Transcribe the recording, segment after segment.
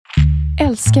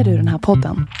Älskar du den här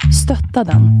podden?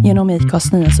 Stötta den genom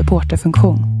IKAs nya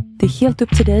supporterfunktion. Det är helt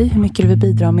upp till dig hur mycket du vill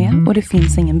bidra med och det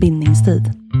finns ingen bindningstid.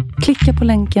 Klicka på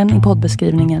länken i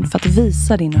poddbeskrivningen för att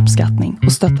visa din uppskattning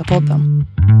och stötta podden.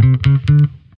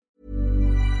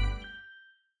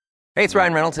 Hey, it's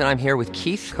Ryan Reynolds and I'm here with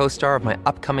Keith, co-star of my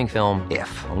upcoming film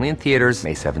If, only in theaters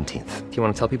May 17th. Do you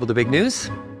want to tell people the big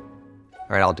news?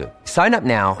 All right, I'll do it. Sign up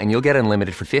now and you'll get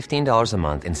unlimited for $15 a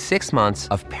month and 6 months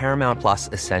of Paramount Plus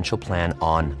Essential Plan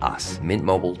on us.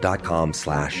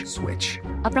 MintMobile.com/switch.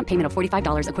 Upfront payment of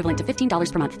 $45 equivalent to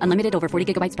 $15 per month. Unlimited over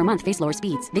 40 gigabytes per month. Face lower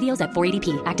speeds. Videos at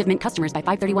 480p. Active Mint customers by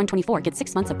 531.24 get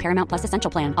 6 months of Paramount Plus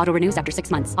Essential Plan. Auto renews after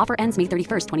 6 months. Offer ends May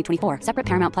 31st, 2024. Separate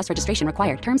Paramount Plus registration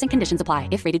required. Terms and conditions apply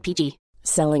if rated PG.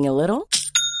 Selling a little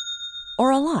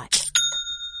or a lot?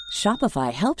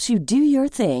 Shopify helps you do your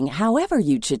thing however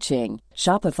you cha-ching.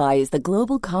 Shopify is the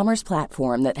global commerce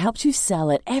platform that helps you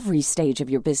sell at every stage of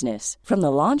your business. From the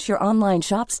launch your online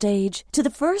shop stage to the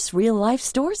first real-life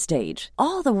store stage,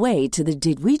 all the way to the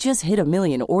did we just hit a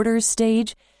million orders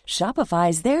stage. Shopify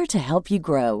is there to help you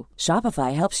grow.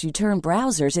 Shopify helps you turn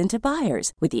browsers into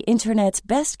buyers with the internet's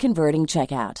best converting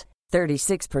checkout.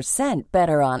 36%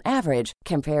 better on average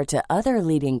compared to other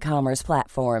leading commerce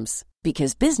platforms.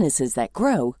 Because businesses that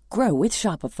grow, grow with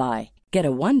Shopify. Get a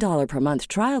 $1 per month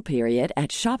trial period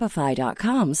at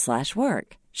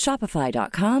shopify.com/work.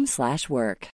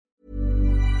 Shopify.com/work.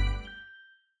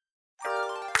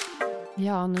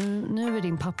 Ja, nu är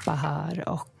din pappa här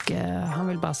och han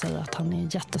vill bara säga att han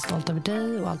är jättestolt över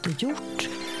dig och allt du gjort.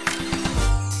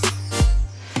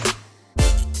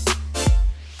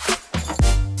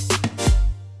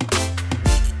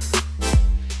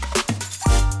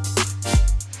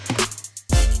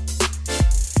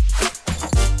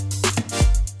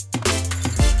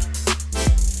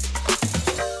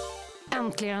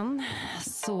 Äntligen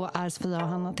så är Sofia och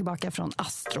Hanna tillbaka från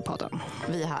Astropodden.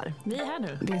 Vi är här nu.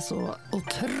 Det är så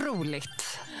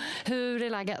otroligt. Hur är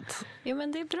läget? Jo,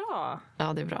 men det är bra.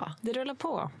 Ja, det är bra. Det rullar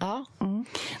på. Ja. Mm.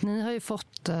 Ni har ju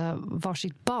fått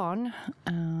varsitt barn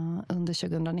under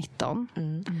 2019.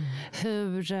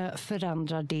 Hur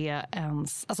förändrar det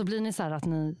ens? Alltså blir ni så här att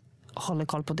ni håller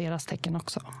koll på deras tecken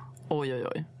också?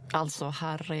 Oj. Alltså,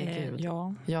 herregud.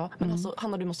 Ja. Men alltså,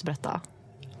 Hanna, du måste berätta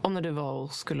om när du var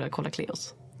och skulle kolla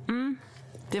Cleos.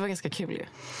 Det var ganska kul ju.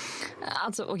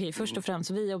 Alltså okej, först och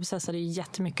främst, vi obsessade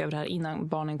jättemycket över det här innan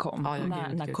barnen kom.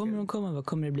 När kommer de komma? Vad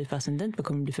kommer det bli för ascendent? Vad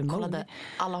kommer det bli för mål? Kollade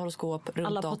alla horoskop runt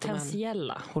alla datumen.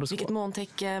 Potentiella horoskop. Vilket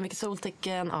måntecken, vilket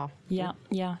soltecken. Ja.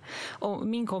 Och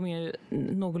min kom ju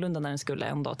någorlunda när den skulle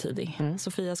en dag tidig.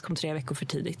 Sofias kom 3 veckor för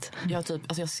tidigt.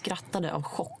 Jag skrattade av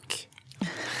chock.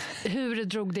 Hur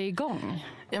drog det igång?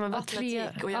 Ja, men vattnet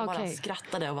gick och jag bara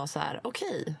skrattade och var så här,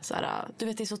 okej. Så här, du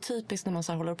vet, det är så typiskt när man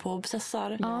så här håller på och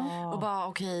obsessar. Och bara,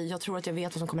 okej, jag tror att jag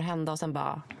vet vad som kommer hända. Och sen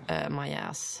bara, my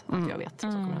ass, att jag vet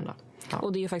vad som kommer hända. Ja.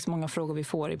 Och det är ju faktiskt många frågor vi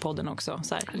får i podden också.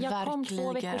 Så här, jag kom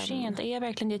 2 veckor sent. Är jag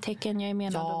verkligen det tecken jag är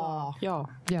menad? Ja.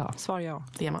 Svar ja.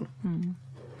 Det är man.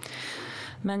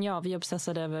 Men ja, vi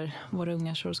obsessade över våra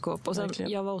ungars horoskop. Och sen,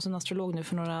 jag var hos en astrolog nu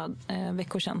för några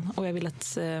veckor sedan. Och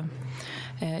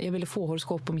jag ville få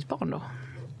horoskop på mitt barn då.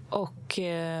 Och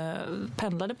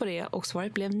pendlade på det och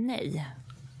svaret blev nej.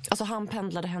 Alltså han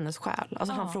pendlade hennes själ.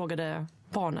 Alltså han frågade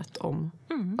barnet om...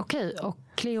 Okej, och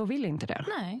Cleo vill inte det?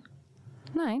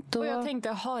 Nej, då... Och jag tänkte,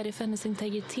 är det för hennes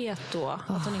integritet då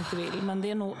att hon inte vill? Men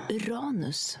det är nog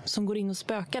Uranus som går in och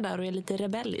spökar där och är lite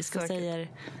rebellisk och säger...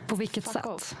 På vilket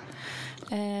sätt?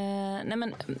 Nej,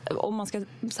 men om man ska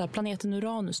så här, planeten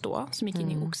Uranus då som gick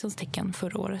in i Oxens tecken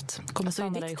förra året kommer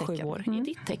stanna där i 7 år i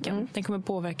ditt tecken. Den kommer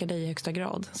påverka dig i högsta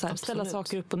grad. Så här, ställa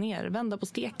saker upp och ner, vända på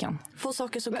steken. Få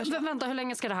saker som vänta, hur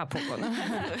länge ska det här pågå nu?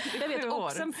 Jag vet,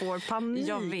 Oxen får panik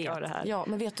av det här. Ja,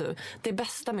 men vet du, det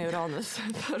bästa med Uranus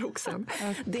för Oxen,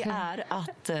 det är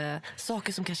att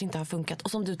saker som kanske inte har funkat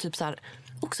och som du typ så här,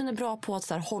 Oxen är bra på att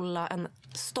så här, hålla en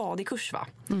stadig kurs, va?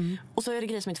 Och så är det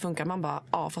grejer som inte funkar. Man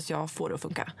bara, fast jag får det att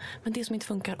funka. Men det som inte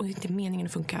funkar och inte meningen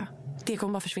att funka, det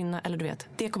kommer bara försvinna, eller du vet,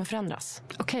 det kommer förändras.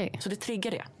 Okej. Så det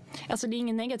triggar det. Alltså det är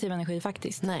ingen negativ energi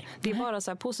faktiskt. Nej. Det är bara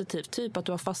så här positivt, typ att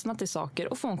du har fastnat i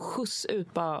saker och får en skjuts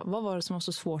ut. Bara, vad var det som var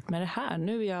så svårt med det här?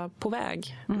 Nu är jag på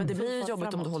väg. Men det blir jobbigt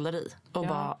framåt. Om du håller i. Och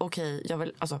bara, okej, jag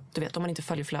vill, alltså du vet, om man inte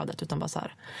följer flödet utan bara så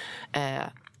här...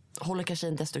 håller kanske i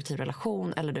en destruktiv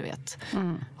relation, eller du vet,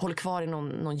 håller kvar i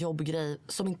någon jobbgrej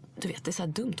som, du vet, det är så här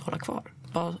dumt att hålla kvar.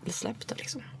 Bara släpp det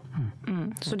liksom.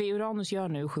 Så det Uranus gör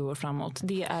nu 7 år framåt,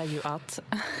 det är ju att...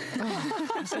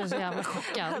 Jag är så jävla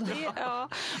chockad.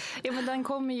 Ja, men den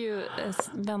kommer ju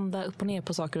vända upp och ner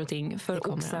på saker och ting. För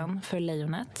oxen, för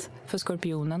lejonet, för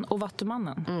skorpionen och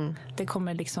vattumannen. Det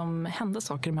kommer liksom hända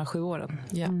saker de här 7 åren.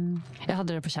 Ja. Jag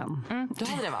hade det på känn. Du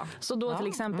hade det, va? Så då till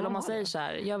exempel om man säger så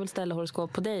här, jag vill ställa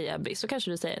horoskop på dig, Abby, så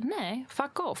kanske du säger nej,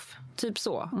 fuck off. Typ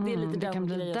så. Det är lite den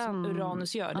grejen som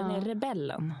Uranus gör. Den är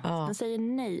rebellen. Den säger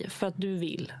nej för att du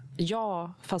vill.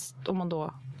 Ja, fast om man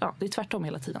då... Ja, det är tvärtom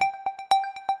hela tiden.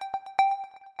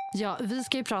 Ja, vi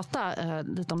ska ju prata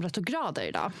lite om retrograder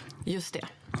idag. Just det.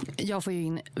 Jag får ju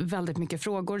in väldigt mycket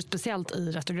frågor, speciellt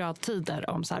i retrogradtider,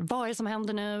 om så här, vad är det som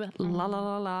händer nu?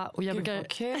 La. Och jag brukar...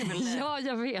 Kul. Ja,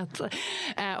 jag vet.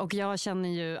 Och jag känner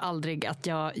ju aldrig att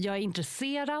jag är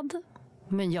intresserad,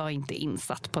 men jag är inte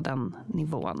insatt på den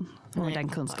nivån och den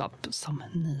kunskap som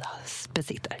ni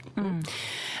besitter.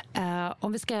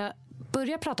 Om vi ska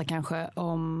börja prata kanske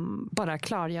om, bara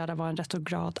klargöra vad en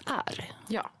retrograd är.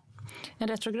 Ja. En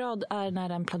retrograd är när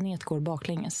en planet går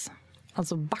baklänges.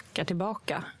 Alltså backar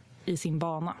tillbaka i sin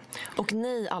bana. Och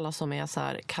ni alla som är så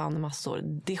här, kan massor,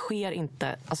 det sker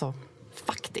inte alltså,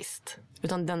 faktiskt.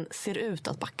 Utan den ser ut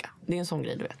att backa. Det är en sån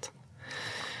grej, du vet.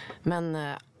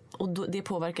 Men, och det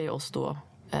påverkar ju oss då.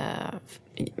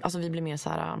 Alltså vi blir mer så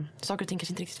här, saker och ting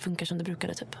kanske inte riktigt funkar som det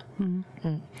brukade typ.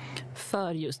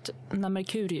 För just när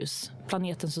Merkurius,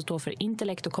 planeten som står för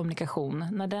intellekt och kommunikation,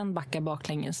 när den backar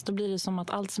baklänges, då blir det som att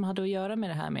allt som hade att göra med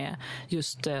det här med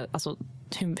just alltså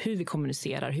hur vi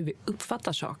kommunicerar, hur vi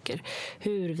uppfattar saker,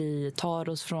 hur vi tar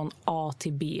oss från A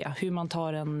till B, hur man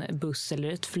tar en buss eller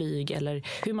ett flyg, eller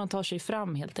hur man tar sig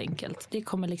fram helt enkelt. Det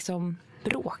kommer liksom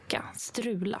bråka,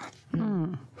 strula.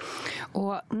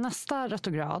 Och nästa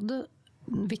retrograd,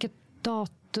 vilket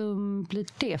datum blir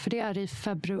det? För det är i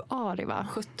februari, va?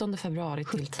 17 februari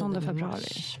till 10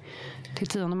 mars. Till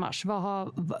 10 mars.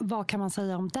 Vad kan man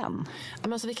säga om den?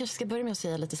 Alltså, vi kanske ska börja med att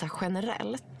säga lite så här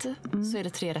generellt. Så är det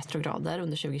 3 retrograder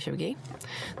under 2020.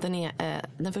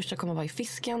 Den första kommer vara i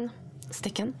fisken,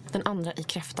 tecken, den andra i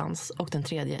kräftans och den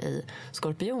tredje i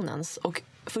skorpionens. Och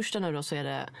första nu då så är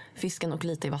det fisken och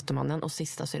lite i vattumannen, och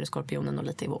sista så är det skorpionen och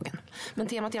lite i vågen. Men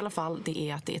temat i alla fall, det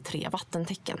är att det är 3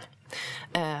 vattentecken.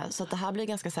 Så att det här blir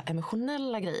ganska så här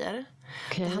emotionella grejer.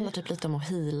 Okay. Det handlar typ lite om att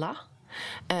heala.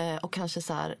 Och kanske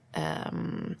så här,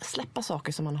 släppa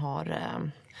saker som man har.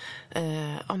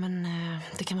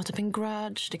 Det kan vara typ en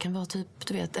grudge. Det kan vara typ,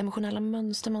 du vet, emotionella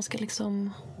mönster man ska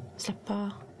liksom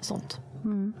släppa, sånt.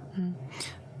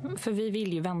 För vi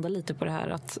vill ju vända lite på det här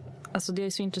att, alltså det är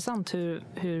så intressant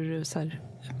hur så här,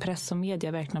 press och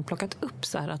media verkligen har plockat upp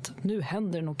så här att nu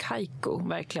händer nog Kaiko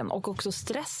verkligen, och också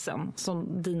stressen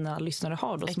som dina lyssnare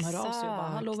har då, som hör av sig och bara,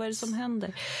 hallå, vad är det som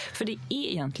händer? För det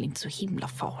är egentligen inte så himla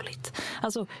farligt.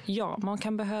 Alltså ja, man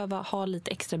kan behöva ha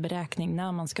lite extra beräkning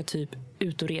när man ska typ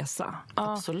ut och resa.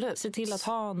 Absolut. Se till att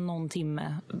ha någon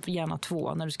timme, gärna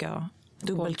 2, när du ska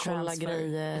dubbelkolla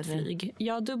grejer. Flyg.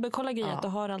 Ja, dubbelkolla grejer. Att du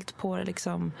har allt på det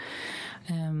liksom,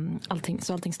 allting,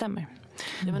 så allting stämmer.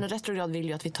 Ja, men en retrograd vill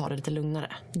ju att vi tar det lite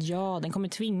lugnare. Ja, den kommer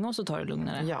tvinga oss att ta det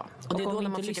lugnare. Ja. Och det är om då vi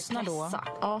när man inte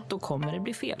lyssnar då kommer det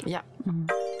bli fel. Ja.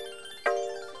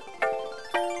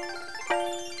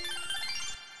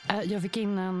 Jag fick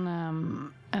in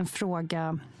en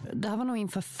fråga. Det här var nog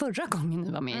inför förra gången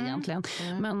ni var med egentligen.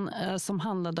 Men som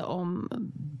handlade om,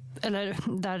 eller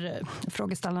där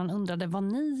frågeställaren undrade vad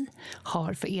ni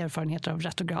har för erfarenheter av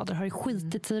retrograder. Har det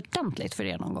skitit sig ordentligt för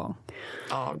er någon gång?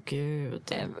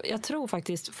 Gud. Jag tror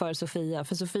faktiskt för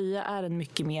Sofia är en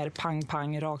mycket mer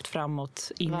pang-pang rakt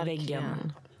framåt in i väggen.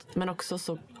 Men också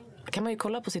så kan man ju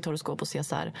kolla på sitt horoskop och se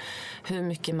så här, hur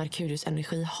mycket Merkurius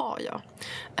energi har jag.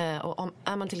 Och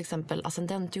är man till exempel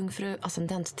ascendent jungfru,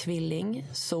 ascendent tvilling,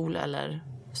 sol eller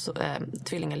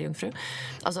tvilling eller jungfru,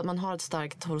 alltså att man har ett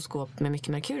starkt horoskop med mycket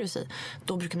Merkurius i,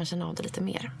 då brukar man känna av det lite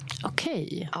mer.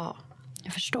 Okej. Ja.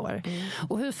 Jag förstår.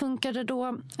 Och hur funkar det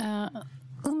då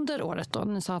under året då?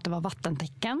 Ni sa att det var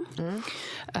vattentecken.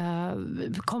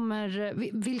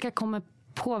 Vilka kommer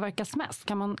påverkas mest?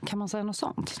 Kan man säga något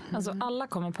sånt? Alltså alla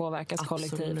kommer påverkas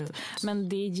kollektivt. Men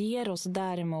det ger oss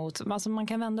däremot, alltså man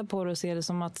kan vända på det och se det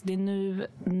som att det är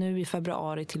nu i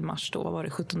februari till mars då, var det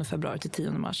 17 februari till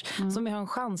 10 mars, som vi har en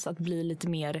chans att bli lite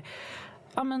mer,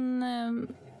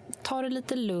 ta det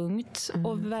lite lugnt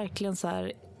och verkligen så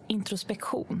här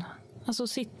introspektion. Alltså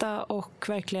sitta och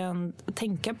verkligen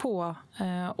tänka på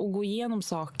och gå igenom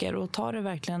saker och ta det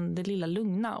verkligen det lilla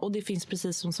lugna. Och det finns,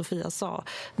 precis som Sofia sa,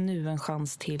 nu en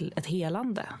chans till ett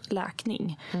helande,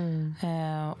 läkning.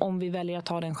 Om vi väljer att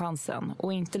ta den chansen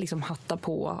och inte liksom hatta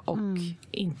på och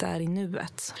inte är i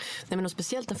nuet. Nej, men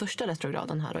speciellt den första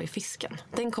retrograden här då, i fisken.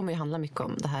 Den kommer ju handla mycket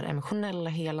om det här emotionella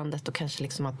helandet och kanske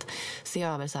liksom att se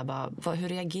över så här, bara, hur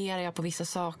reagerar jag på vissa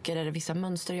saker? Är det vissa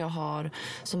mönster jag har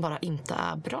som bara inte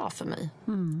är bra för mig?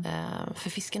 För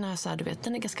fisken är så här, du vet,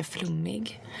 den är ganska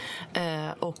flummig.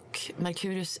 Och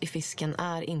Merkurius i fisken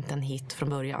är inte en hit från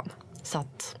början. Så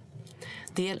att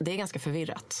det är ganska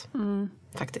förvirrat.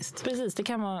 Faktiskt. Precis, det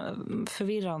kan vara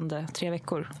förvirrande 3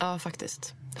 veckor. Ja,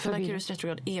 faktiskt. För Merkurius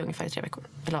retrograd är ungefär 3 veckor.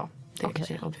 Eller ja,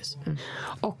 det är obvious.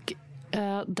 Och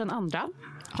den andra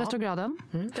retrograden?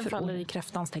 Den faller i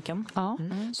kräftans tecken. Ja,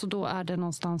 så då är det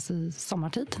någonstans i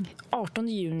sommartid? 18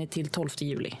 juni till 12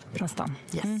 juli nästan.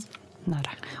 Yes.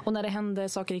 Nära. Och när det händer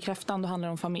saker i kräftan, då handlar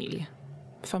det om familj.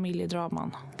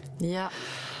 Familjedraman. Ja.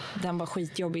 Den var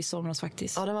skitjobbig i somras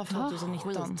faktiskt. Ja, den var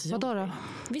 2019. Vadå då?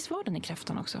 Visst var den i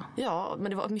kräftan också? Ja, men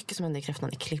det var mycket som hände i kräftan.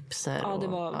 Eklipser. Ja, det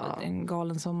var en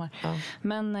galen sommar. Ja.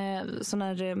 Men så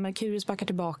när Merkurius backar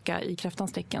tillbaka i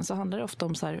kräftans tecken så handlar det ofta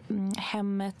om så här,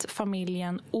 hemmet,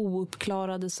 familjen,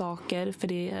 ouppklarade saker. För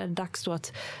det är dags då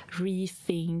att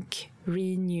rethink,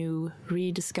 renew,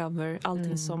 rediscover.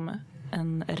 Allting som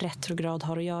en retrograd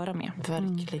har att göra med.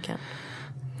 Verkligen.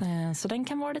 Så den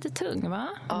kan vara lite tung, va?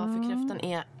 Ja, för kräftan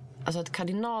är alltså ett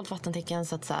kardinalt vattentecken,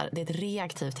 så att så här, det är ett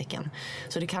reaktivt tecken.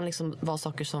 Så det kan liksom vara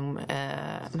saker som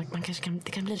man kanske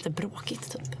det kan bli lite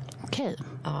bråkigt typ. Okej.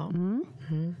 Ja.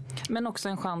 Men också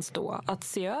en chans då att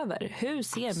se över hur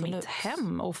ser mitt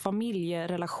hem och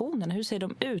familjerelationen, hur ser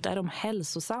de ut? Är de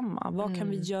hälsosamma? Vad kan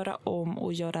vi göra om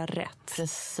och göra rätt?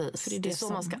 Precis. För det är så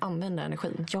man ska använda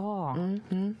energin. Ja.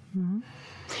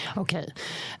 Okej.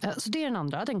 Så det är den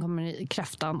andra, den kommer i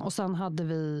kräftan. Och sen hade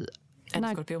vi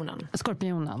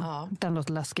Skorpionen. Ja. Den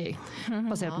låter läskig.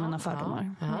 Baserat på mina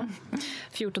fördomar.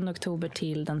 14 oktober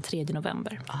till den 3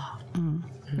 november.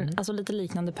 Alltså lite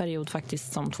liknande period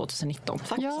faktiskt som 2019.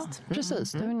 Faktiskt. Ja,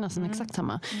 precis. Det är nästan exakt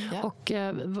samma. Och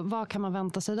vad kan man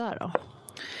vänta sig där då?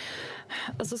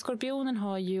 Alltså skorpionen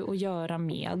har ju att göra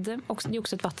med, det är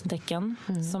också ett vattentecken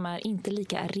som är inte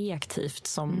lika reaktivt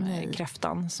som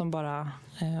kräftan, som bara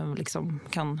liksom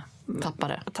kan tappa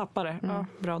det. Ja,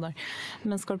 bra där.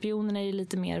 Men skorpionen är ju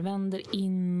lite mer vänder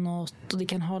inåt, och det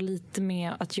kan ha lite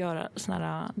med att göra såna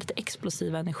här lite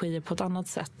explosiva energier på ett annat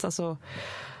sätt. Alltså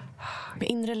med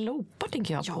inre loopar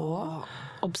tänker jag på.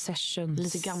 Obsessions.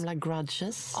 Lite gamla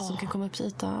grudges som kan komma upp till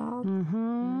ytan.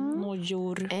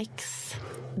 Nojor. Ex.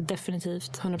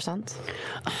 Definitivt. 100%.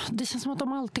 Det känns som att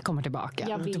de alltid kommer tillbaka.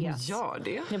 Jag vet. De gör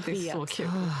det. Det är så kul.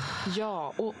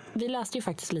 Ja, och vi läste ju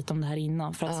faktiskt lite om det här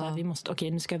innan. För att så här, vi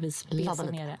måste, nu ska vi spesa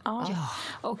ner det. Ja.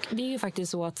 Och det är ju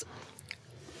faktiskt så att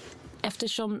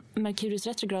eftersom Merkurius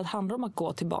retrograd handlar om att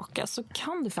gå tillbaka, så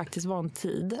kan det faktiskt vara en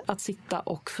tid att sitta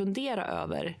och fundera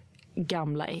över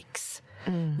gamla ex.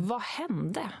 Vad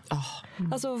hände?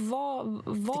 Alltså vad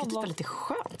det var lite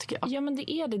skönt tycker jag. Ja, men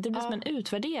det är det. Det blir som en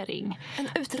utvärdering. En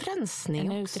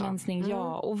utrensning också.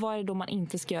 Ja. Och vad är det då man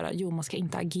inte ska göra? Jo, man ska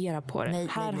inte agera på det.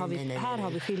 Här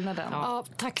har vi skillnaden. Ja,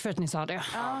 tack för att ni sa det.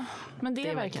 Ja, men det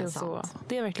är verkligen så.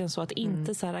 Det är verkligen så att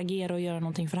inte så här agera och göra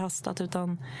någonting förhastat,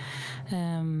 utan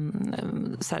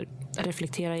så här,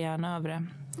 reflektera gärna över det.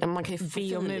 Man kan ju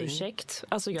be om ursäkt.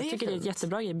 Alltså jag tycker det är ett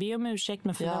jättebra grej. Be om ursäkt,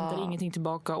 men förvänta ingenting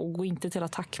tillbaka, och gå inte till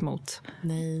attack mot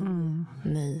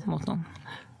mot någon.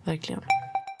 Verkligen.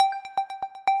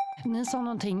 Ni sa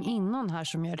någonting innan här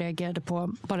som jag reagerade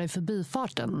på bara i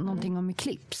förbifarten. Någonting om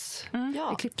eklips.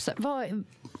 Eklipser.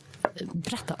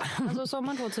 Berätta. Alltså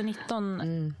sommaren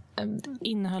 2019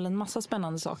 innehöll en massa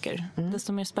spännande saker.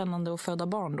 Desto mer spännande att föda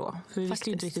barn då. För vi visste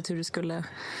ju inte riktigt hur det skulle...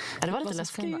 Det var lite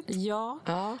läskigt. Ja,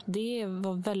 det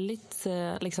var väldigt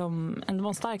liksom, det var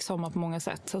en stark sommar på många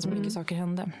sätt. Alltså mycket saker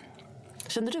hände.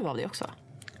 Kände du av det också?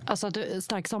 Alltså att du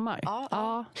stark sommar?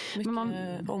 Ja.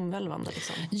 Mycket omvälvande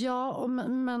liksom. Ja,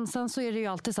 men sen så är det ju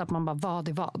alltid så att man bara, vad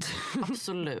är vad?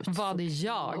 Absolut. Vad är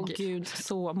jag? Åh gud,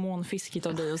 så månfiskigt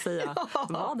av dig att säga.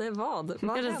 Vad är vad?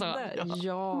 Vad är det hände? Så?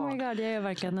 Ja. Oh my god, jag är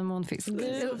verkligen en månfisk.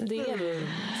 Det är du.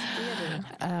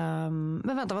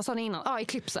 Men vänta, vad sa ni innan?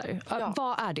 Eklipser.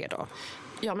 Vad är det då?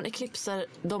 Ja, men eklipser,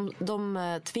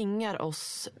 de tvingar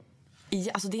oss...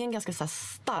 Alltså det är en ganska så här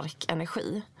stark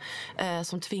energi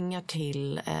som tvingar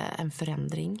till en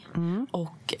förändring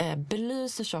och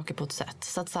belyser saker på ett sätt.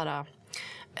 Så att så här,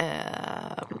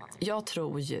 jag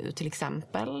tror ju till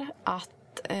exempel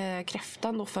att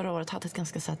kräftan då förra året hade ett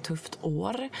ganska så här tufft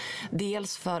år.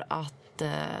 Dels för att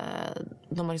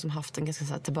de har liksom haft en ganska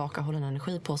så här tillbakahållen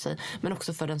energi på sig. Men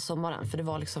också för den sommaren. För det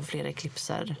var liksom flera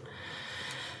eklipser.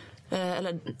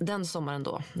 Eller den sommaren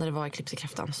då, när det var eklips i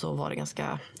kräftan, så var det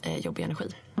ganska jobbig energi.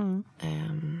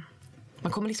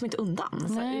 Man kommer liksom inte undan.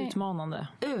 Nej. Utmanande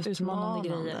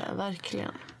grejer.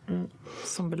 Verkligen.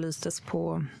 Som belystes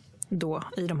på då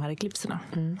i de här eklipserna.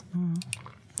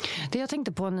 Det jag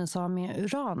tänkte på ni sa med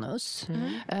Uranus.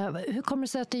 Hur kommer det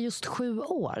sig att det är just 7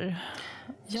 år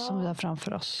som vi har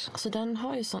framför oss? Alltså den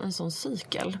har ju en sån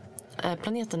cykel.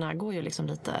 Planeterna går ju liksom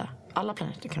lite... Alla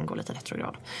planeter kan gå lite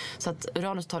retrograd. Så att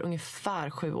Uranus tar ungefär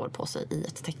 7 år på sig i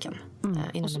ett tecken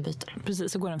innan den byter.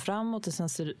 Precis, så går den framåt och sen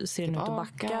ser den ut att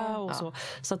backa. Och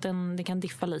så att det kan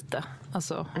diffa lite.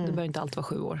 Alltså, det behöver inte alltid vara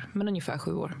 7 år, men ungefär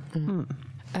 7 år.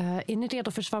 Är ni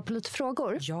redo för svar på lite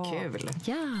frågor? Ja. Kul.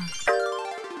 Ja.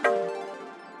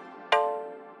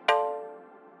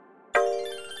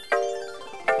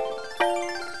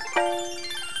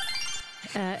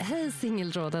 Hej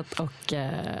Singelrådet och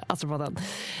Astropodden.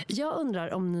 Jag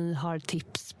undrar om ni har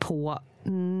tips på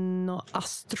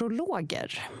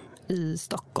astrologer i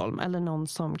Stockholm eller någon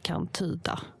som kan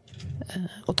tyda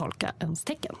och tolka ens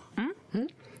tecken.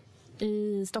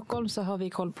 I Stockholm så har vi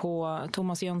koll på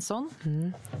Thomas Jönsson.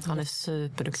 Han är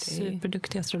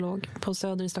superduktig astrolog på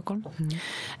Söder i Stockholm.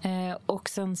 Och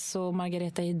sen så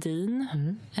Margareta Edin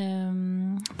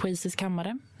på Isis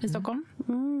kammare i Stockholm.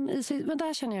 Men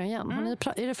där känner jag igen.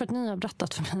 Är det för att ni har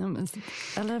berättat för mig?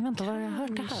 Eller vänta, vad har jag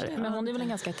hört det här? Men hon är väl en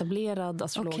ganska etablerad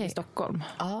astrolog i Stockholm.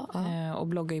 Och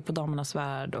bloggar ju på Damernas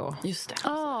Värld. Och... Just det.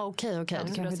 Okej. Det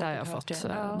kanske är där jag har fått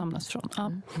namnet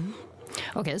från.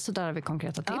 Okej, så där har vi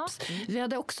konkreta tips. Vi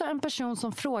hade också en person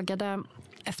som frågade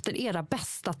efter era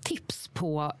bästa tips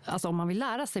på, alltså om man vill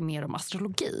lära sig mer om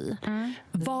astrologi.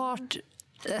 Vart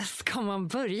ska man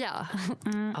börja?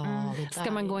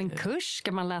 Ska man gå en kurs?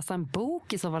 Ska man läsa en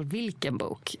bok? I så fall vilken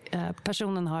bok?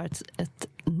 Personen har ett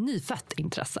nyfött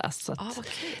intresse. Så att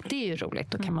det är ju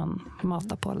roligt. Då kan man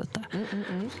mata på lite.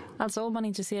 Alltså om man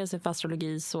intresserar sig för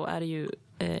astrologi så är det ju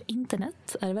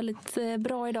internet är väldigt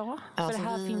bra idag. För det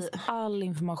här finns all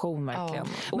information verkligen.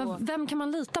 Men vem kan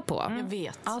man lita på? Jag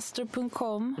vet.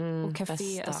 Astro.com och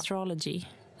Café Astrology.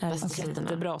 Det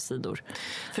är bra sidor.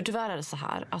 För tyvärr är det så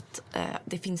här att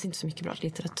det finns inte så mycket bra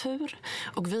litteratur.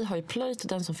 Och vi har ju plöjt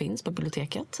den som finns på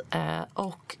biblioteket.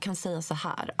 Och kan säga så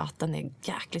här att den är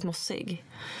jäkligt mossig.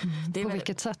 Det är på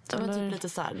vilket sätt? Typ lite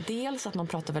så här, dels att man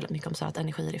pratar väldigt mycket om så här, att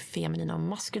energier är feminina och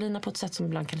maskulina på ett sätt som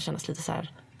ibland kan kännas lite så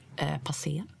här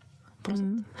passé. På något sätt.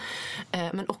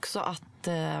 Men också att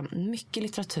mycket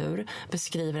litteratur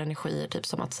beskriver energier typ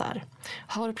som att så här,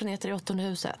 har du planeter i 8:e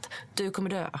huset, du kommer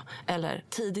dö, eller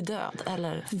tidig död,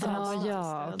 eller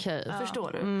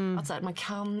förstår du? Att så här, man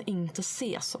kan inte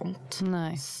se sånt.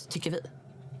 Nej. Tycker vi.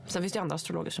 Sen finns det ju andra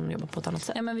astrologer som jobbar på ett annat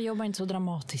sätt. Ja, men vi jobbar inte så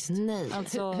dramatiskt. Nej.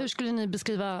 Alltså... Hur skulle ni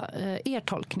beskriva er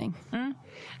tolkning?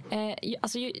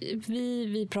 Alltså,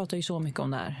 vi pratar ju så mycket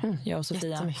om det här, jag och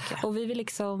Sofia. Och vi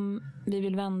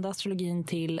vill vända astrologin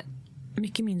till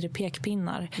mycket mindre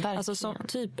pekpinnar. Alltså som,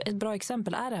 typ, ett bra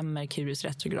exempel är det här med Merkurius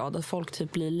retrograd. Att folk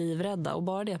typ blir livrädda. Och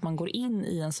bara det att man går in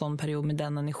i en sån period med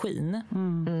den energin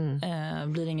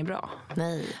blir inget bra.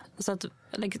 Nej. Så att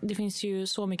det finns ju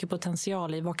så mycket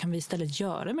potential i vad kan vi istället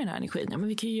göra med den här energin. Ja, men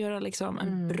vi kan ju göra liksom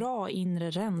en bra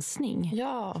inre rensning.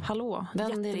 Ja. Hallå,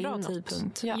 jättebra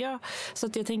tidpunkt. Ja. Så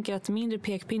att jag tänker att mindre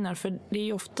pekpinnar, för det är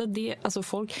ju ofta det, alltså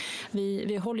folk,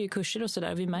 vi håller ju kurser och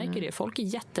sådär, vi märker det. Folk är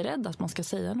jätterädda att man ska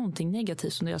säga någonting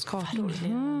negativt om deras kartor.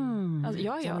 Alltså,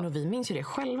 ja, men och vi minns ju det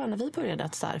själva när vi började,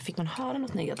 att så här, fick man höra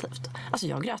något negativt. Alltså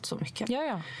jag grät så mycket.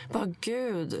 Ja. Bara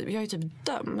gud, jag är typ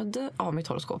dömd av mitt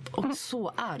horoskop. Och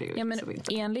så är det ju. Ja, men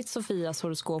enligt Sofias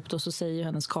horoskop då, så säger ju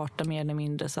hennes karta mer eller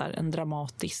mindre så här, en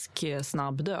dramatisk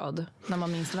snabb död när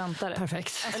man minst väntar det.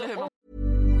 Perfekt.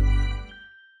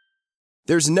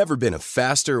 There's never been a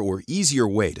faster or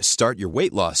easier way to start your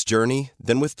weight loss journey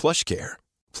than with PlushCare.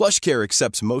 PlushCare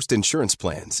accepts most insurance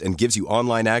plans and gives you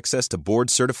online access to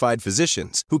board-certified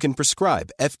physicians who can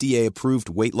prescribe FDA-approved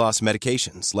weight loss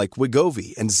medications like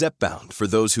Wegovy and Zepbound for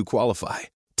those who qualify.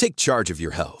 Take charge of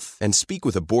your health and speak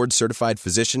with a board-certified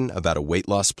physician about a weight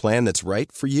loss plan that's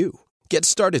right for you. Get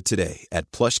started today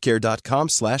at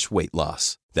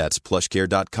plushcare.com/weightloss. That's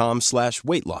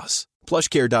plushcare.com/weightloss.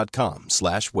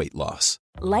 plushcare.com/weightloss.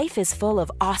 Life is full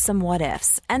of awesome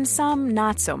what-ifs, and some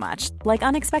not so much, like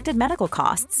unexpected medical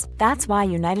costs. That's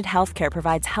why United Healthcare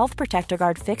provides Health Protector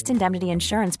Guard fixed indemnity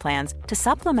insurance plans to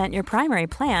supplement your primary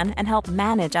plan and help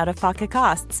manage out-of-pocket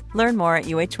costs. Learn more at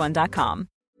uh1.com.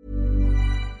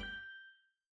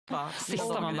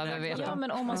 Sista man behöver veta. Ja,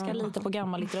 men om man ska lita på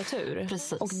gammal litteratur.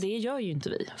 Precis. Och det gör ju inte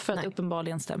vi. För att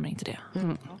uppenbarligen stämmer inte det.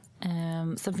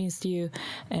 Sen finns det ju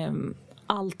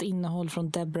allt innehåll från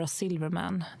Deborah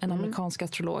Silverman, en amerikansk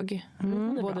astrolog.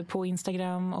 Både på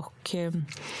Instagram och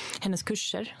hennes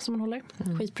kurser som hon håller.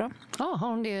 Skitbra. Har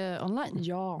hon det online?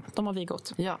 Ja, de har vi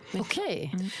gått. Ja.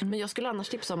 Okej. Men jag skulle annars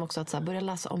tipsa om också att så här, börja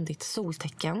läsa om ditt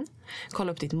soltecken,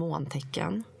 kolla upp ditt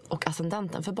måntecken och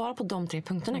ascendenten. För bara på de 3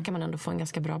 punkterna kan man ändå få en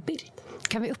ganska bra bild.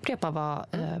 Kan vi upprepa vad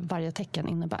varje tecken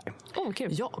innebär? Kul.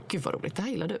 Ja, gud vad roligt. Det här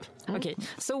gillar du. Okej.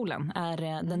 Solen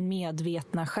är den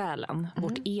medvetna själen,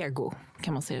 vårt ego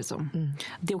kan man säga det som.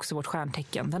 Det är också vårt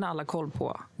stjärntecken, den har alla koll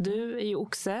på. Du är ju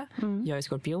oxe, jag är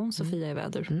skorpion, Sofia är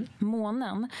väder.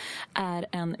 Månen är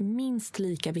en minst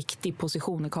lika viktig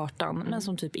position i kartan, men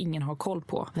som typ ingen har koll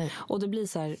på. Och det blir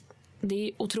så här, det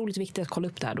är otroligt viktigt att kolla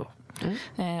upp det här då.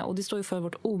 Och det står ju för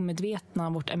vårt omedvetna,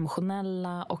 vårt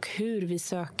emotionella och hur vi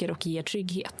söker och ger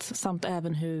trygghet. Samt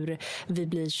även hur vi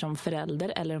blir som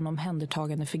förälder eller en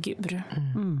omhändertagande figur.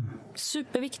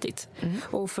 Superviktigt.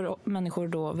 Och för människor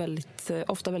då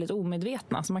ofta väldigt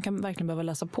omedvetna. Så man kan verkligen behöva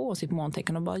läsa på sitt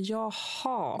måntecken och bara,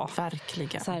 jaha.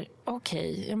 Verkligen. Så här,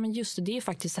 okej, ja men just det är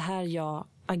faktiskt så här jag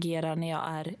agerar när jag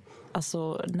är,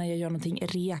 alltså när jag gör någonting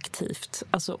reaktivt,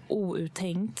 alltså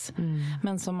outtänkt,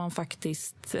 men som man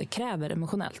faktiskt kräver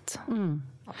emotionellt.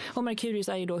 Och Merkurius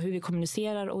är ju då hur vi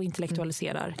kommunicerar och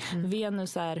intellektualiserar.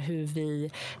 Venus är hur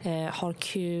vi har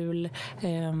kul,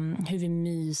 hur vi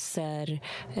myser,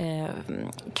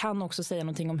 kan också säga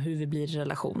någonting om hur vi blir i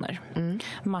relationer.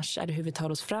 Mars är det hur vi tar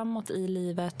oss framåt i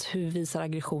livet, hur vi visar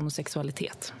aggression och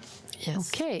sexualitet.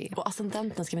 Okej. Och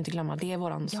ascendenten ska vi inte glömma, det är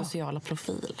våran sociala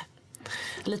profil.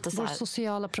 Lite så här. Vår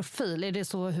sociala profil, är det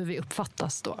så hur vi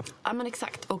uppfattas då? Ja, men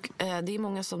exakt. Och det är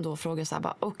många som då frågar så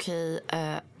här, okej,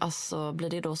 alltså blir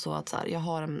det då så att så här, jag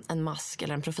har en mask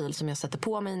eller en profil som jag sätter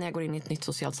på mig när jag går in i ett nytt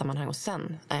socialt sammanhang och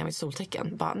sen är jag mitt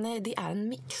soltecken? Bara, nej, det är en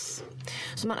mix.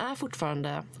 Så man är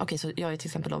fortfarande, så jag är till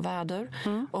exempel då väder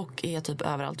och är typ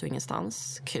överallt och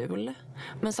ingenstans. Kul.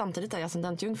 Men samtidigt är jag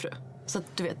ascendentjungfru. Så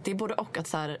att, du vet, det är både och att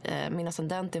så här, min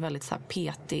ascendent är väldigt så här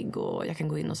petig och jag kan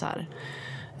gå in och så här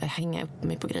hänga upp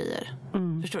mig på grejer.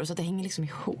 Förstår du? Så att det hänger liksom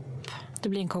ihop. Det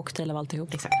blir en cocktail av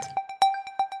alltihop. Exakt.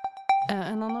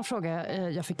 En annan fråga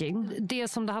jag fick in. Det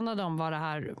som det handlade om var det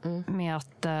här med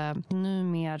att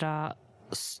numera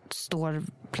står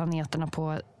planeterna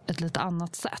på ett lite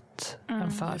annat sätt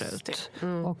än förut.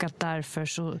 Och att därför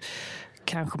så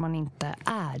kanske man inte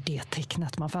är det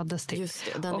tecknet man föddes till. Just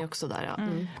det, den är också där, ja.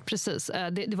 Precis,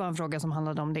 det var en fråga som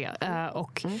handlade om det.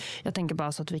 Och jag tänker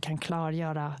bara så att vi kan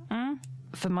klargöra.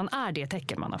 För man är det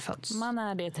tecken man har fötts. Man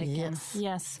är det tecken.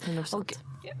 Yes. Och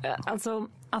alltså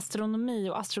astronomi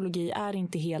och astrologi är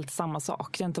inte helt samma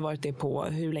sak. Det har inte varit det på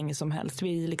hur länge som helst.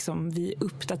 Vi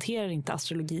uppdaterar inte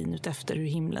astrologin ut efter hur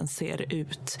himlen ser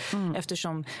ut.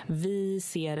 Eftersom vi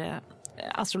ser det.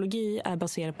 Astrologi är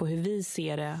baserad på hur vi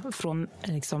ser det från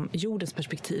liksom, jordens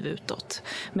perspektiv utåt.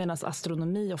 Medan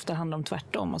astronomi ofta handlar om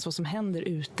tvärtom. Alltså vad som händer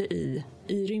ute i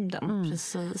rymden.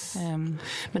 Precis.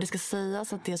 Men det ska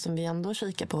sägas att det som vi ändå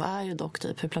kikar på är ju dock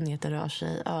typ hur planeter rör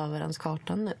sig över ens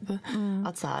karta nu.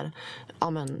 Att så här,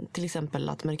 till exempel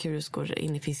att Merkurius går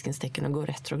in i fiskens tecken och går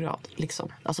retrograd. Liksom.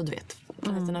 Alltså du vet,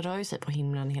 planeterna rör ju sig på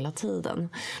himlen hela tiden.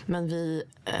 Men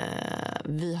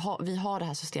vi har det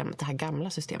här systemet, det här gamla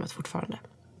systemet fortfarande.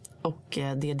 Och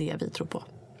det är det vi tror på.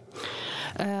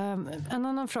 En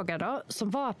annan fråga då, som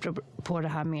var på det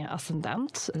här med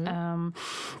ascendent,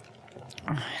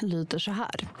 lyder så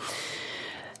här.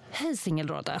 Hej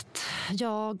Singelrådet.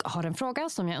 Jag har en fråga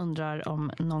som jag undrar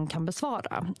om någon kan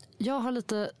besvara. Jag har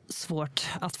lite svårt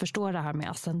att förstå det här med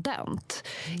ascendent.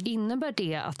 Innebär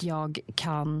det att jag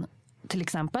kan, till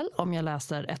exempel om jag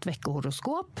läser ett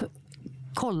veckohoroskop,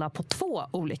 kolla på 2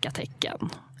 olika tecken?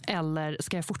 Eller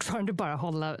ska jag fortfarande bara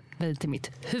hålla mig till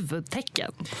mitt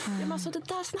huvudtecken? Ja, men alltså, det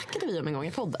där snackade vi om en gång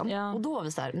i podden. Ja. Och då var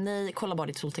vi så här, nej, kolla bara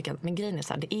ditt soltecken. Men grejen är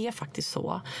så här, det är faktiskt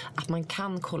så att man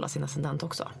kan kolla sin ascendent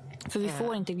också. För vi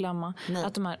får inte glömma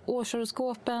att de här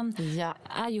årshoroskopen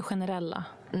är ju generella.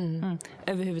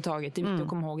 Överhuvudtaget. Det är viktigt att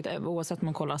komma ihåg det, oavsett om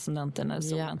man kollar ascendenten eller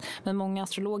solen. Men många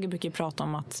astrologer brukar prata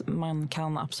om att man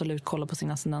kan absolut kolla på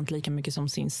sin ascendent lika mycket som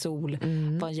sin sol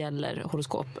vad gäller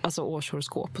horoskop, alltså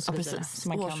årshoroskop och så vidare. Precis. Så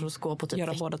man årshoroskop kan och typ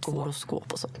göra båda två.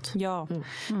 Horoskop och sånt. Ja.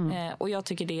 Och jag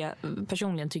tycker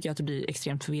personligen tycker jag att det blir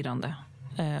extremt förvirrande.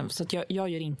 Så att jag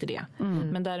gör inte det.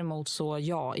 Men däremot så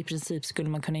i princip skulle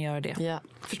man kunna göra det. Ja,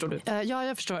 förstår du? Ja,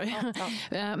 jag förstår.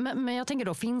 Ja. Men jag tänker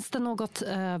då, finns det något,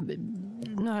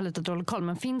 nu har jag lite dålig koll,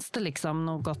 men finns det liksom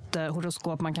något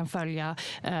horoskop man kan följa,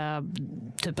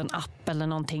 typ en app eller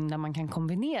någonting där man kan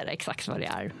kombinera exakt vad det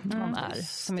är man är,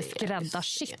 som är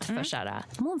skräddarsytt för så här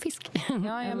månfisk?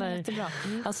 Ja, eller... jättebra.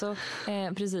 Alltså,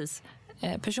 precis.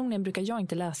 Personligen brukar jag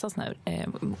inte läsa såna här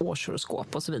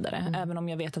årshoroskop och så vidare. Även om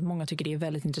jag vet att många tycker det är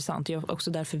väldigt intressant. Det är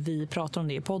också därför vi pratar om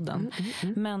det i podden.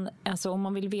 Men alltså, om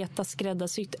man vill veta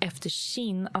skräddarsytt efter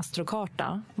sin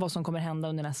astrokarta, vad som kommer hända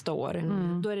under nästa år,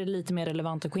 då är det lite mer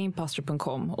relevant att gå in på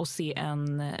astro.com och se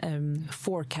en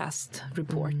forecast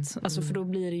report. Alltså, för då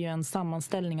blir det ju en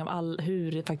sammanställning av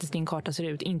hur faktiskt din karta ser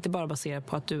ut. Inte bara baserat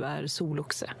på att du är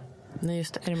soloxe. Nej,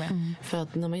 just det. Är du med? För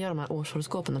att när man gör de här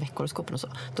årshoroskopen och veckohoroskopen och så,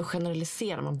 då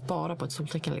generaliserar man bara på ett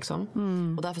soltecken liksom.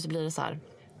 Och därför så blir det så här,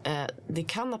 det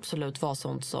kan absolut vara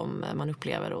sånt som man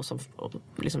upplever och som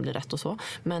liksom blir rätt och så.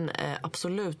 Men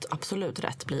absolut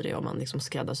rätt blir det om man liksom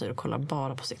skräddarsyr och kollar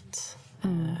bara på sitt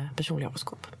personliga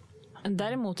horoskop.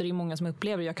 Däremot är det ju många som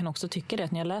upplever, jag kan också tycka det,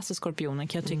 att när jag läser Skorpionen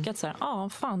kan jag tycka att så här,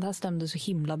 fan, det här stämde så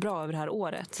himla bra över det här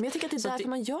året. Men jag tycker att det är så därför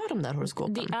man gör de där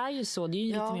horoskopen. Det är ju så, det är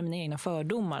ju lite med mina egna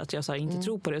fördomar att jag så här, inte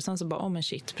tror på det. Och sen så bara, men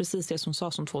shit, precis det som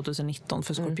sa som 2019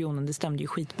 för Skorpionen, det stämde ju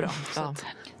skitbra. Så att,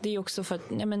 det är ju också för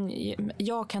att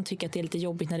jag kan tycka att det är lite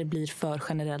jobbigt när det blir för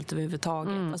generellt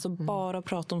överhuvudtaget. Alltså bara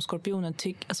prata om Skorpionen,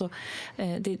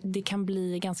 det kan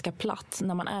bli ganska platt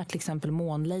när man är till exempel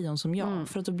månlejon som jag.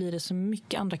 För att då blir det så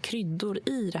mycket andra kryddor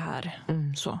i det här.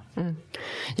 Så.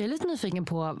 Jag är lite nyfiken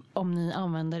på om ni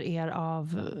använder er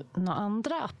av några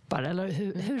andra appar, eller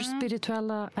hur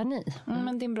spirituella är ni?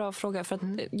 Men det är en bra fråga, för att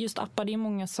just appar, det är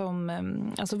många som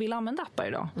vill använda appar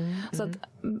idag. Så att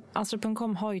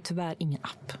astro.com har ju tyvärr ingen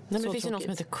app. Nej, det finns ju någon som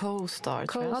heter CoStar.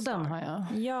 Ja, den har jag.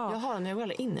 Ja. Jag har den, jag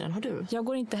går in i den. Har du? Jag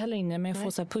går inte heller in i den, men jag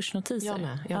får så här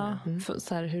pushnotiser. Jag med. För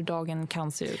så här hur dagen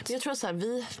kan se ut. Jag tror så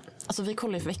här, vi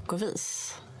kollar ju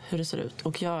veckovis hur det ser ut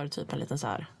och gör typ en liten så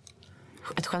här,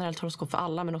 ett generellt horoskop för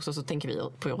alla, men också så tänker vi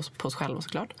på oss själva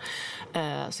såklart.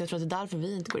 Så jag tror att det är därför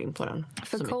vi inte går in på den.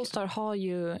 För CoStar har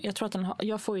ju, jag tror att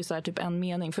jag får ju så här typ en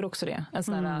mening för också det. En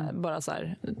sån här, bara så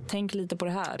här, tänk lite på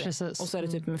det här. Precis. Och så är det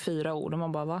typ med 4 ord och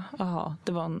man bara, va? Jaha,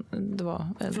 det var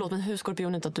Förlåt, men hur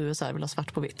Skorpion inte att du är så här, vill ha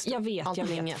svart på vitt? Jag vet, jag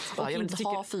vet. Inget. Jag vill inte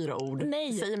ha 4 ord.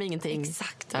 Nej. Säger mig ingenting.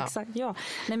 Exakt, ja.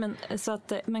 Nej, men så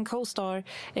att, men CoStar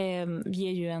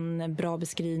ger ju en bra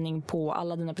beskrivning på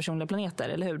alla dina personliga planeter,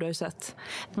 eller hur? Du har ju sett.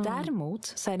 Däremot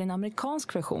så är det en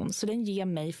amerikansk version, så den ger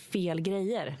mig fel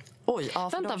grejer. Oj,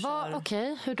 vänta,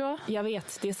 okej, hur då? Jag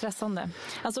vet, det är stressande.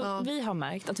 Alltså, vi har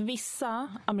märkt att vissa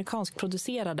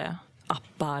amerikanskproducerade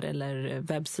appar eller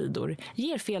webbsidor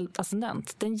ger fel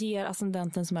ascendent. Den ger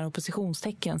ascendenten som är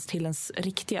oppositionsteckens till ens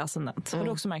riktiga ascendent. Har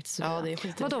du också märkt det? Ja, det är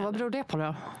skit. Vad beror det på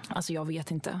då? Alltså jag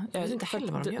vet inte. Jag vet inte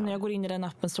heller vad de gör. När jag går in i den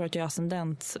appen står det att jag är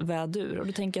ascendentvädur. Och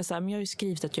då tänker jag så här, men jag har ju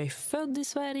skrivit att jag är född i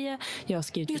Sverige. Jag har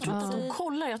skrivit jag tror att de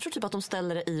kollar. Jag tror typ att de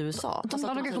ställer det i USA. De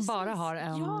kanske bara har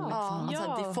en...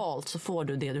 Alltså default så får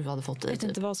du det du hade fått i. Jag vet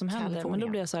inte vad som händer. Men då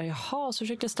blir jag så här, jaha, så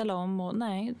försökte jag ställa om. Och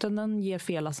nej, den ger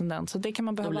fel ascendent. Så det kan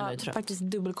man behöva faktiskt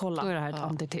dubbelkolla. Då är det här ett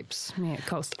antitips med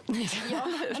CoStar. Ja,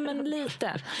 men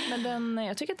lite. Men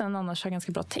jag tycker att den annars har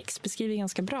ganska bra text. Beskriver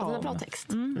ganska bra. Den har bra text.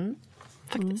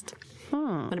 Faktiskt.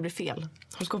 Men det blir fel.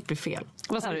 Horoskopet blir fel.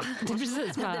 Vad sa du? Det är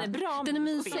precis. Den är bra. Den är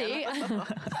mysig.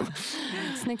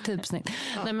 Snyggt typsnitt.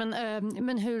 Nej,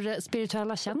 men hur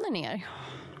spirituella känner ni er?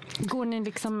 Går ni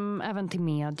liksom även till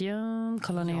medium?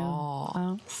 Kollar ni?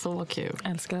 Ja, så kul.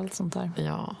 Älskar allt sånt där.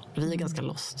 Ja, vi är ganska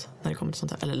lost när det kommer till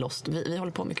sånt här. Eller lost, vi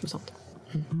håller på mycket med sånt.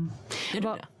 Gör du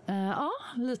det? Ja,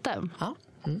 lite. Ja.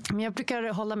 Men jag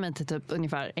brukar hålla mig till typ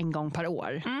ungefär en gång per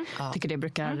år. Tycker det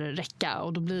brukar räcka.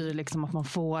 Och då blir det liksom att man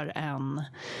får en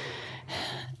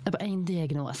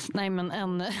diagnos. Nej, men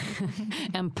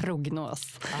en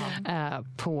prognos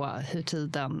på hur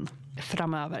tiden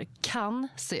framöver kan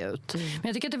se ut. Men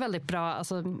jag tycker att det är väldigt bra,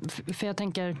 alltså, för jag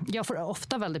tänker, jag får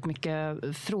ofta väldigt mycket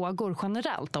frågor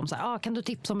generellt om så här, kan du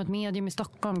tipsa om ett medium i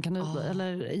Stockholm, kan du,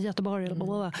 eller i Göteborg eller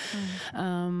bla.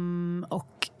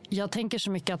 Och jag tänker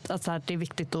så mycket att så här, det är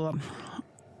viktigt då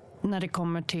när det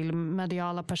kommer till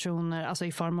mediala personer, alltså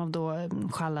i form av då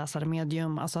självläsare,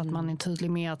 medium, alltså att man är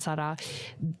tydlig med att så här,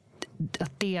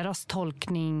 att deras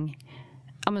tolkning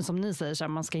ja, men som ni säger, så här,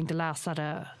 man ska inte läsa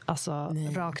det alltså,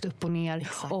 rakt upp och ner.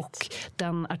 Exakt. Och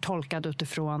den är tolkad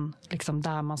utifrån liksom,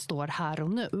 där man står här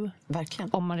och nu.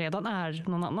 Verkligen. Om man redan är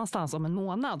någon annanstans om en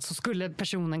månad så skulle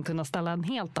personen kunna ställa en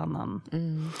helt annan.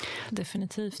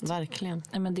 Definitivt. Verkligen.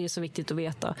 Ja, men det är så viktigt att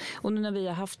veta. Och nu när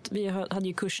vi hade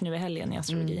ju kurs nu i helgen i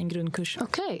astrologi, en grundkurs.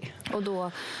 Okej. Och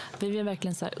då vill vi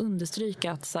verkligen så här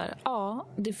understryka att så här, ja,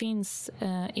 det finns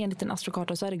enligt en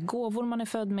astrokarta så är det gåvor man är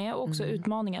född med och också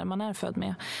utmaningar man är född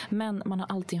med. Men man har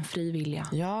alltid en fri vilja.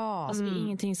 Ja. Alltså det är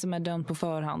ingenting som är dömt på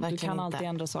förhand. Verkligen du kan inte. alltid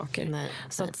ändra saker. Nej.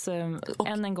 Så att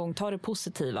än en gång, ta det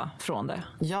positiva från det.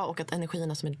 Ja, och att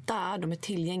energierna som är där, de är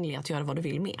tillgängliga att göra vad du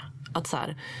vill med. Att så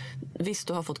här, visst,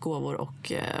 du har fått gåvor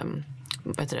och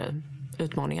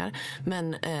utmaningar.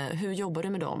 Men hur jobbar du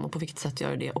med dem och på vilket sätt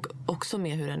gör du det? Och också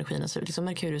med hur energierna ser ut. Liksom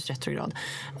Merkurius retrograd.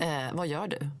 Vad gör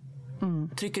du?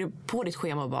 Trycker du på ditt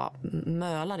schema och bara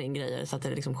mölar in grejer så att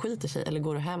det liksom skiter sig? Eller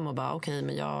går du hem och bara okej,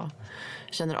 men jag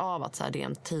känner av att så här, det är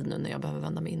en tid nu när jag behöver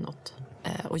vända mig inåt.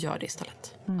 Och gör det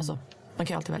istället. Alltså, man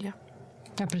kan ju alltid välja.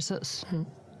 Ja, precis.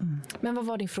 Men vad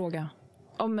var din fråga?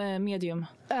 Om medium?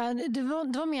 Det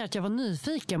var mer att jag var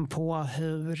nyfiken på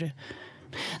hur...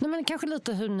 Nej, men kanske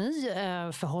lite hur ni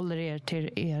förhåller er till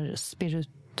er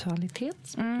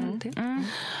spiritualitet.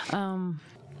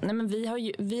 Nej, men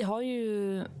vi har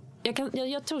ju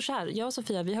jag tror så här, jag och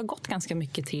Sofia, vi har gått ganska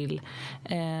mycket till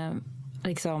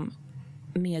liksom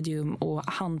medium och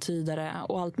handtydare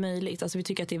och allt möjligt. Alltså vi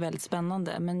tycker att det är väldigt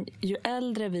spännande. Men ju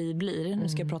äldre vi blir, nu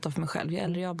ska jag prata för mig själv, ju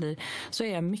äldre jag blir så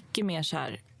är jag mycket mer så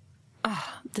här,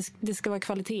 det ska vara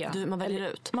kvalitet. Man väljer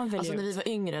ut. Alltså när vi var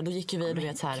yngre, då gick ju vi, du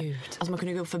vet så här, alltså man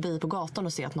kunde gå upp förbi på gatan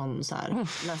och se att någon så här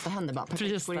läste händer bara,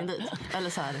 perfekt, går in dit. Eller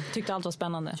så här. Tyckte allt var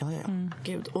spännande. Ja.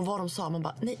 Gud. Och vad de sa, man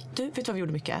bara, nej, du, vet du vad vi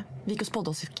gjorde mycket? Vi gick och spådde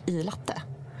oss i latte.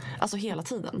 Alltså hela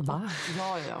tiden. Va?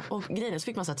 Ja. Och grejen så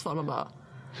fick man så ett svar, man bara,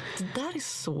 det där är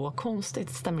så konstigt,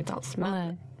 det stämmer inte alls.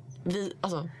 Men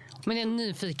men det är en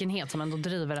nyfikenhet som ändå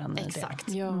driver en i det. Exakt.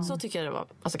 Ja. Så tycker jag det var,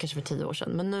 alltså kanske för 10 år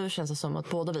sedan. Men nu känns det som att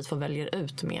båda vi får väljer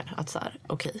ut mer. Att så här,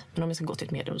 okej, men om jag ska gå till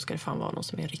ett medium så ska det fan vara någon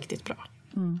som är riktigt bra.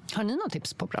 Har ni några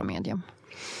tips på bra medium?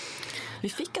 Vi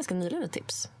fick ganska nyligen ett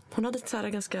tips. Hon hade ett så här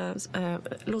ganska,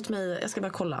 jag ska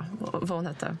bara kolla vad hon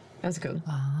hette. En sekund.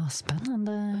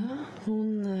 Spännande.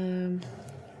 Hon,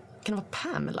 kan det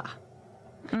vara Pamela?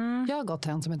 Jag har gått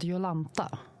till en som heter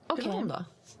Jolanta. Hur var hon då?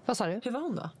 Vad sa du? Hur var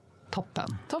hon då?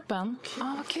 Toppen.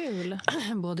 Vad kul.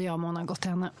 Både jag och Mona har gått till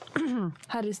henne.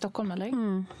 Här i Stockholm, eller?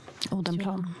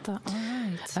 Odenplan.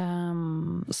 Right.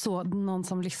 Så någon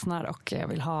som lyssnar och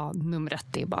vill ha numret,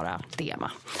 det är bara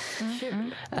DMa.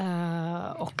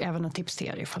 Och även en tips till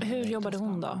er. Hur jobbade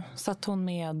hon då? Satt hon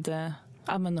med,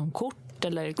 använde hon kort?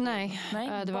 Eller? Nej,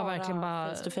 det var verkligen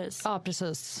bara face to face. Ja,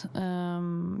 precis.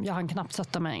 Jag hann knappt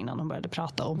sätta mig innan hon började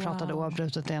prata. Hon pratade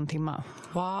oavbrutet i 1 timme.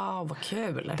 Wow, vad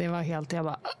kul. Det var helt, jag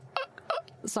bara...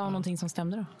 Sa hon någonting som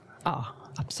stämde då? Ja,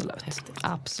 absolut.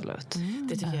 Absolut.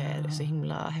 Det tycker jag är så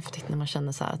himla häftigt när man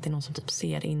känner så här att det är någon som typ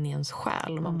ser in i ens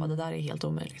själ. Och man bara, det där är helt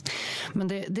omöjligt. Men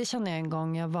det kände jag en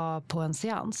gång. Jag var på en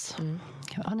seans.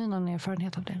 Har ni någon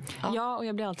erfarenhet av det? Ja, och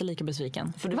jag blir alltid lika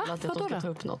besviken. För du vill alltid att de ska ta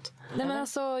upp något. Nej, men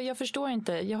alltså, jag förstår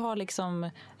inte. Jag har liksom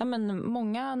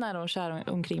många nära och kära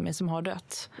omkring mig som har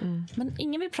dött. Men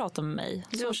ingen vill prata med mig.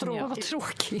 Vad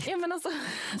tråkigt. Ja, men alltså,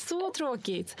 så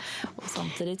tråkigt. Och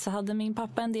samtidigt så hade min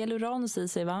pappa en del Uranus i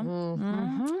sig, va?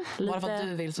 Bara för att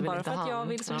du vill så vill bara inte för att han. jag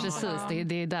vill så Precis,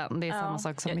 det är samma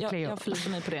sak som med Cleo. Jag förlitar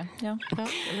mig på det. Ja.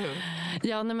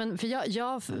 Ja, nej, men för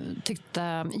jag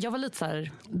tyckte, jag var lite så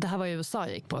här, det här var i USA,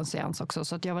 jag gick på en seans också,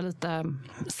 så att jag var lite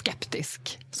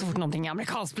skeptisk. Så fort någonting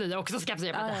amerikanskt blir jag också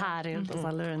skeptisk. Det här är inte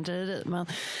så lurendrejeri. Men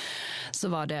så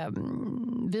var det,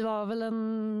 vi var väl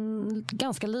en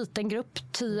ganska liten grupp,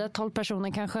 10-12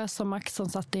 personer kanske, som max, som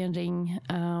satt i en ring.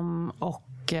 Och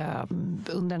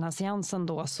under den här seansen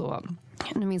då så,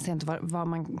 nu minns jag inte vad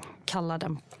man kallar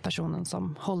den personen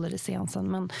som håller i seansen,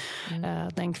 men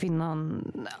den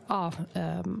kvinnan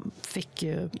fick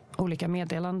ju olika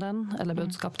meddelanden eller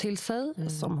budskap till sig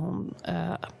som hon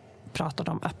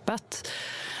pratade om öppet,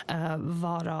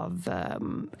 varav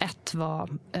ett var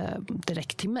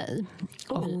direkt till mig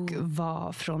och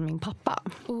var från min pappa.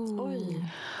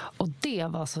 Och det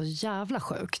var så jävla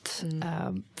sjukt.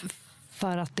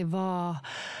 För att det var...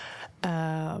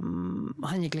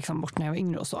 han gick liksom bort när jag var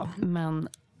yngre och så. Men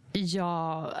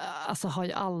jag har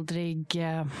ju aldrig...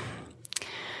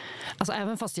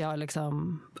 även fast jag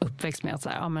liksom uppväxt med att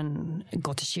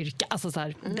gå till kyrka,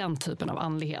 den typen av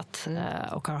andlighet,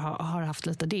 och har haft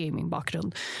lite det i min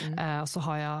bakgrund, så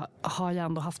har jag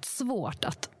ändå haft svårt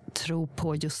att tro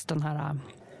på just den här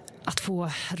att få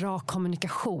rak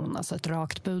kommunikation, alltså ett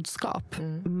rakt budskap.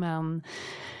 Men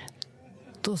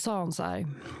då sa hon så här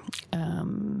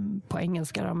på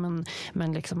engelska då,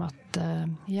 men liksom att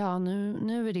ja,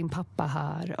 nu är din pappa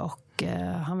här och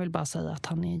han vill bara säga att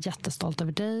han är jättestolt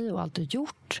över dig och allt du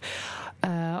gjort,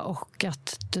 och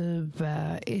att du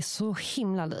är så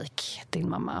himla lik din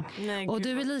mamma. Nej, och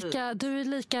du är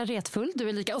lika retfull, du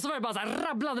är lika, och så var det bara så här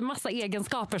rabblade massa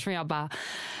egenskaper som jag bara,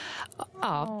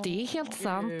 ja, det är helt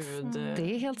sant.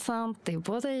 Det är helt sant. Det är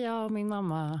både jag och min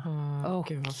mamma.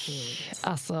 Och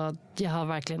alltså, jag har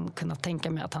verkligen kunnat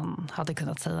tänka mig att han hade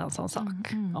kunnat säga en sån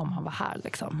sak om han var här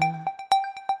liksom.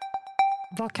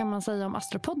 Vad kan man säga om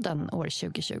Astropodden år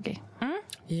 2020?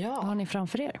 Ja. Vad har ni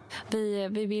framför er?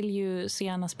 Vi vill ju så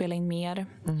gärna spela in mer,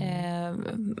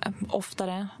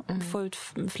 oftare, få ut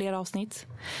fler avsnitt.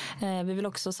 Vi vill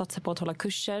också satsa på att hålla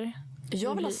kurser.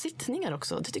 Jag vill ha sittningar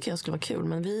också. Det tycker jag skulle vara kul.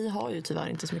 Men vi har ju tyvärr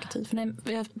inte så mycket tid för det.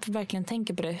 Nej, jag verkligen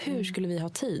tänker på det. Hur skulle vi ha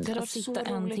tid att sitta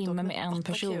en timme med en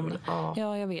person?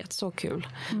 Ja, jag vet. Så kul.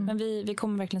 Men vi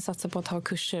kommer verkligen satsa på att ha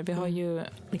kurser. Vi har ju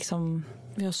liksom...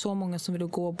 Vi har så många som vill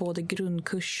gå både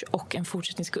grundkurs och en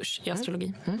fortsättningskurs i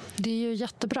astrologi. Det är ju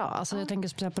jättebra. Alltså, jag tänker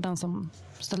speciellt på den som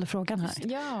ställer frågan här.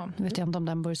 Ja. Nu vet jag inte om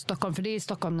den bor i Stockholm, för det är i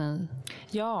Stockholm ni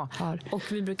har. Och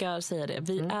vi brukar säga det.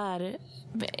 Vi är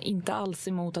inte alls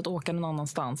emot att åka någon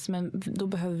annanstans, men då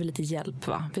behöver vi lite hjälp,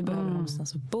 va? Vi behöver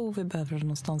någonstans att bo, vi behöver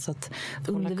någonstans att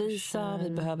undervisa, vi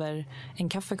behöver en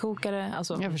kaffekokare.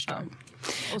 Alltså, jag förstår.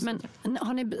 Men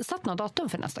har ni satt något datum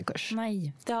för nästa kurs?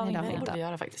 Nej, det har vi inte. inte.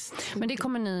 Göra, faktiskt. Men det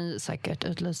kommer ni säkert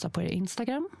utlysa på er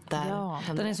Instagram.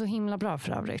 Den är så himla bra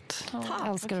för övrigt. Jag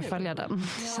älskar att följa den.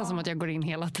 Det känns som att jag går in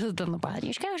hela tiden och bara,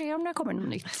 nu ska jag se om det kommer något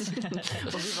nytt.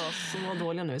 Och vi var så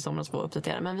dåliga nu i somras på att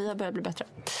uppdatera, men vi har börjat bli bättre.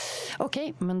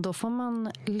 Okej, men då får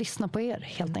man lyssna på er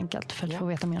helt enkelt för att få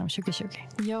veta mer om 2020.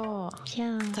 Ja.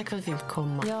 Tack för att vi fick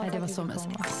komma. Ja, det var så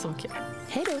mysigt. Så kul.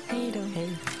 Hej då. Hej då.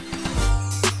 Hej.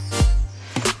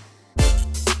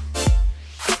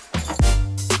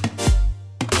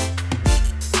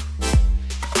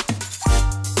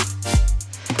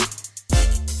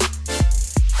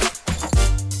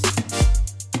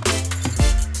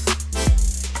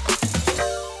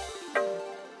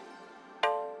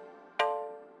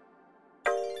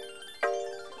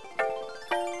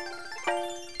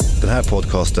 Den här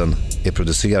podcasten är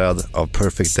producerad av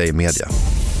Perfect Day Media.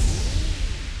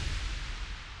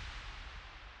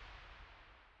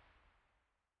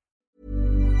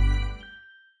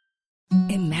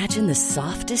 Imagine the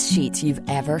softest sheets you've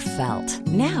ever felt.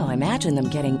 Now imagine them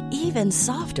getting even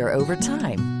softer over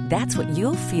time. That's what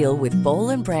you'll feel with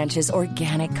Boll & Branch's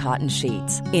organic cotton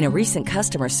sheets. In a recent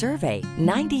customer survey,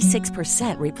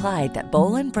 96% replied that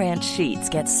Boll & Branch sheets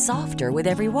get softer with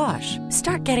every wash.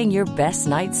 Start getting your best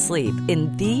night's sleep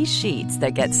in these sheets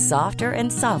that get softer and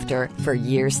softer for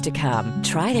years to come.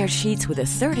 Try their sheets with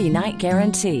a 30-night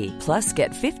guarantee. Plus,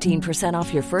 get 15%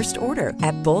 off your first order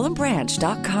at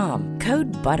bollandbranch.com.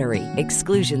 Code BUTTERY.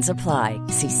 Exclusions apply.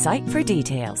 See site for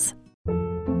details.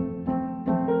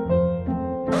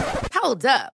 Hold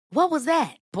up. What was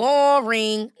that?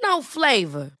 Boring. No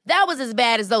flavor. That was as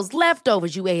bad as those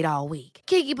leftovers you ate all week.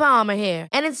 Keke Palmer here,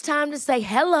 and it's time to say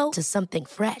hello to something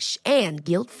fresh and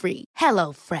guilt-free.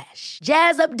 Hello Fresh.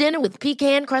 Jazz up dinner with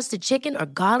pecan-crusted chicken or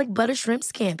garlic butter shrimp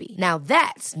scampi. Now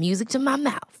that's music to my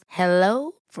mouth.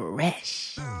 Hello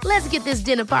Fresh. Let's get this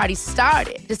dinner party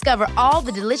started. Discover all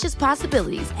the delicious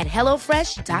possibilities at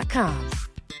HelloFresh.com.